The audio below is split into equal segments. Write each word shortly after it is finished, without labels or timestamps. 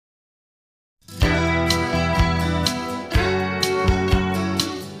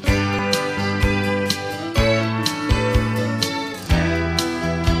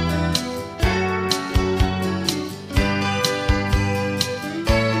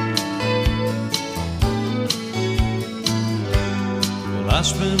I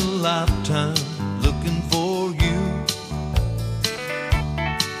spent a lifetime looking for you.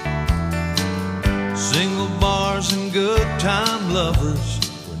 Single bars and good time lovers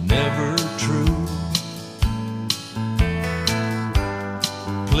were never true.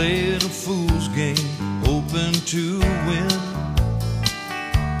 Playing a fool's game, hoping to win,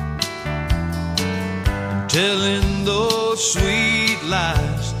 and telling those sweet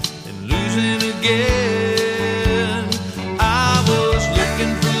lies and losing again. I was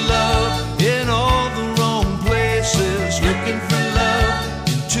looking for love in all the wrong places, looking for love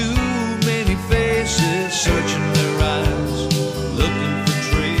in too many faces, searching their eyes, looking for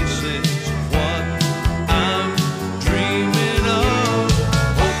traces of what I'm dreaming of,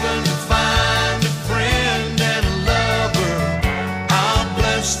 hoping to find a friend and a lover. I'll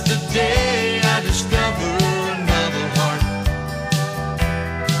bless the day I discover another heart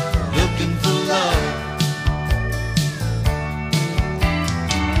looking for love.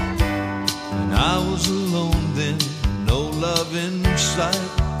 And I was alone then, no love in sight.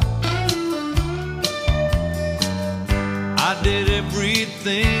 I did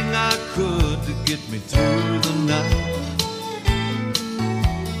everything I could to get me through the night.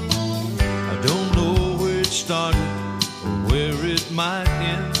 I don't know where it started or where it might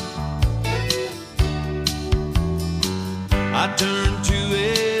end. I turned to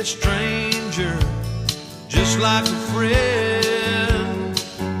a stranger just like a friend.